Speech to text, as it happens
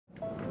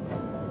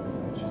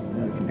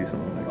We can do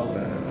something like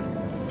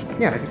that.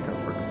 Yeah, I think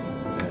that works.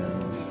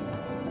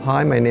 And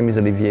hi, my name is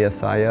Olivier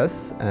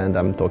Assayas, and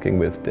I'm talking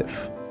with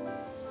TIFF.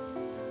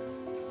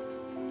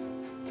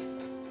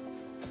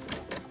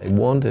 I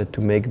wanted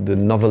to make the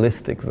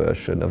novelistic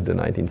version of the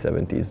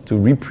 1970s, to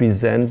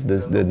represent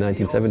the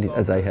 1970s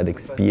as I had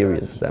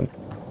experienced them.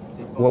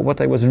 What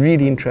I was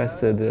really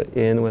interested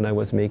in when I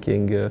was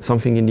making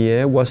Something in the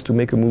Air was to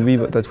make a movie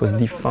that was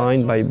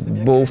defined by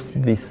both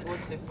this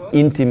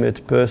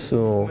intimate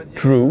personal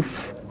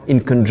truth in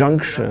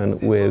conjunction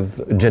with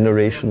a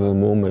generational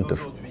moment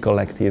of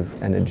collective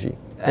energy,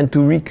 and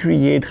to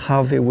recreate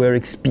how they were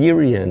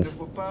experienced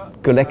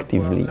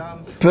collectively.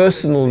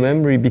 Personal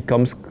memory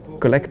becomes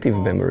collective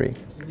memory.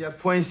 Il n'y a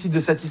point ici de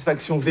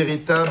satisfaction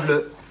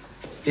véritable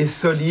et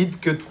solide,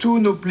 que tous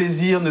nos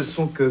plaisirs ne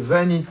sont que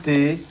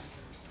vanité,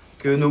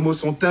 que nos maux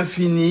sont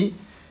infinis.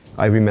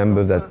 I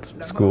remember that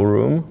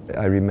schoolroom.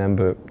 I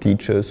remember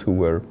teachers who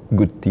were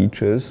good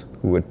teachers,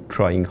 who were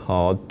trying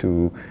hard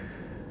to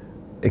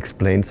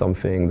explain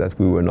something that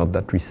we were not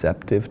that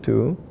receptive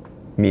to,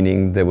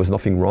 meaning there was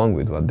nothing wrong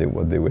with what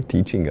they were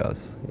teaching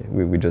us.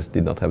 We just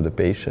did not have the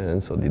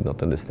patience or did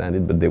not understand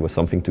it, but there was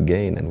something to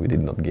gain and we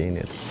did not gain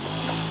it.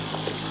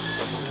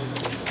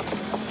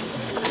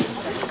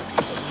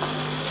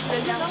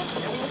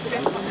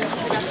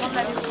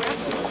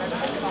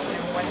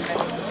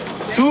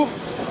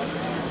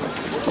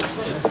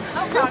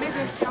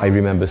 I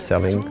remember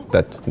selling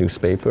that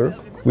newspaper,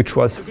 which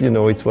was, you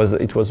know, it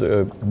was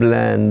a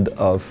blend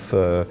of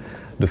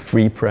the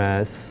free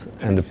press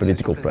and the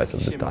political press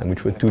of the time,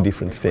 which were two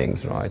different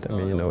things, right? I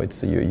mean, you know,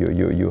 it's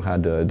you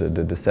had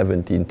the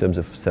 70s, in terms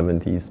of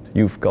 70s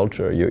youth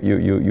culture,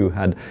 you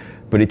had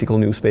political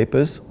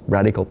newspapers,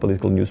 radical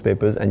political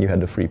newspapers, and you had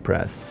the free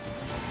press.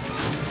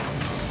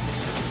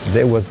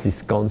 There was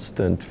this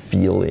constant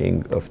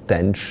feeling of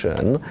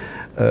tension,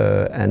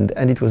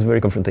 and it was very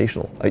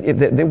confrontational.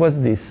 There was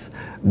this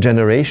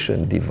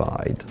generation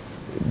divide.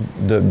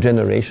 The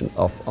generation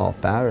of our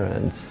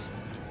parents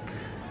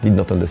did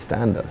not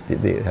understand us.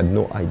 They had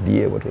no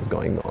idea what was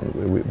going on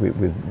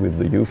with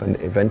the youth,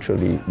 and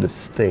eventually the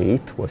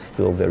state was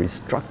still very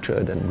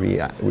structured and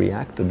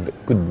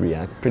could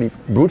react pretty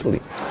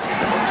brutally.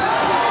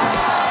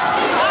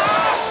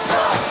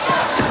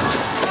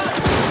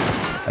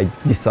 I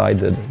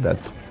decided that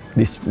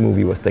this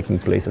movie was taking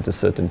place at a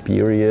certain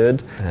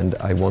period, and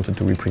I wanted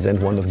to represent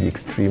one of the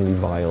extremely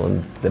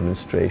violent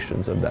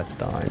demonstrations of that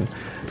time.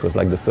 It was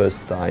like the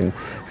first time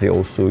they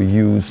also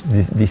used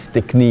this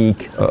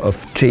technique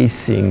of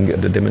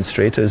chasing the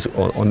demonstrators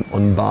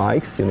on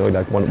bikes. You know,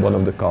 like one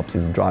of the cops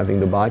is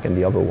driving the bike and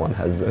the other one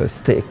has a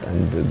stick,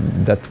 and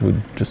that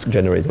would just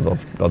generate a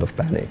lot of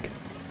panic.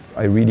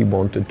 I really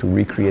wanted to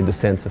recreate the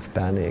sense of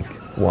panic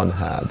one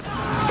had.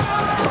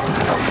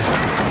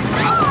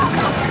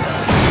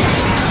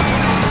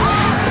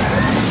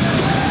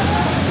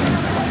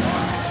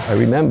 I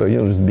remember, you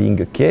know, just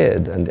being a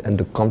kid and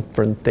the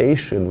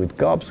confrontation with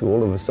cops who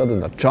all of a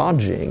sudden are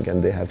charging,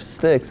 and they have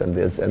sticks, and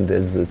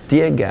there's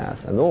tear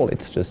gas and all.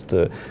 It's just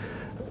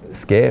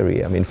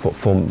scary. I mean,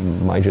 for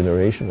my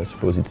generation, I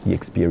suppose it's the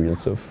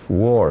experience of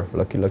war.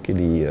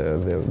 Luckily,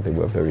 there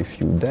were very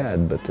few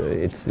dead, but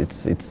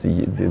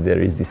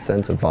there is this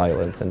sense of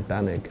violence and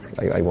panic.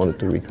 I wanted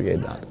to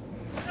recreate that.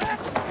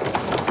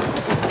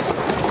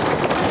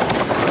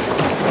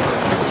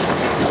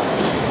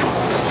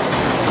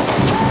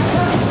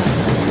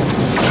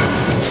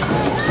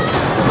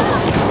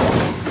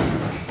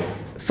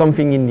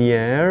 Something in the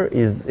Air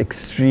is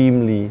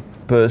extremely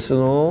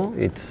personal,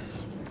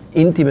 it's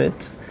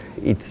intimate,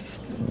 it's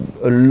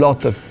a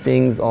lot of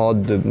things are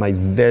my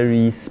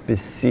very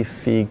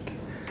specific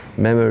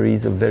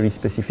memories of very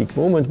specific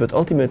moments, but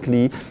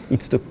ultimately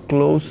it's the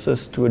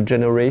closest to a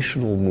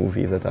generational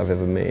movie that I've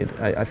ever made.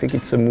 I think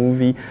it's a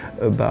movie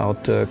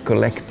about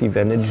collective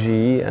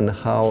energy and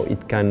how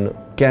it can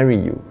carry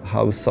you,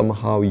 how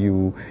somehow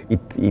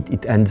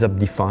it ends up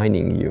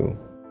defining you.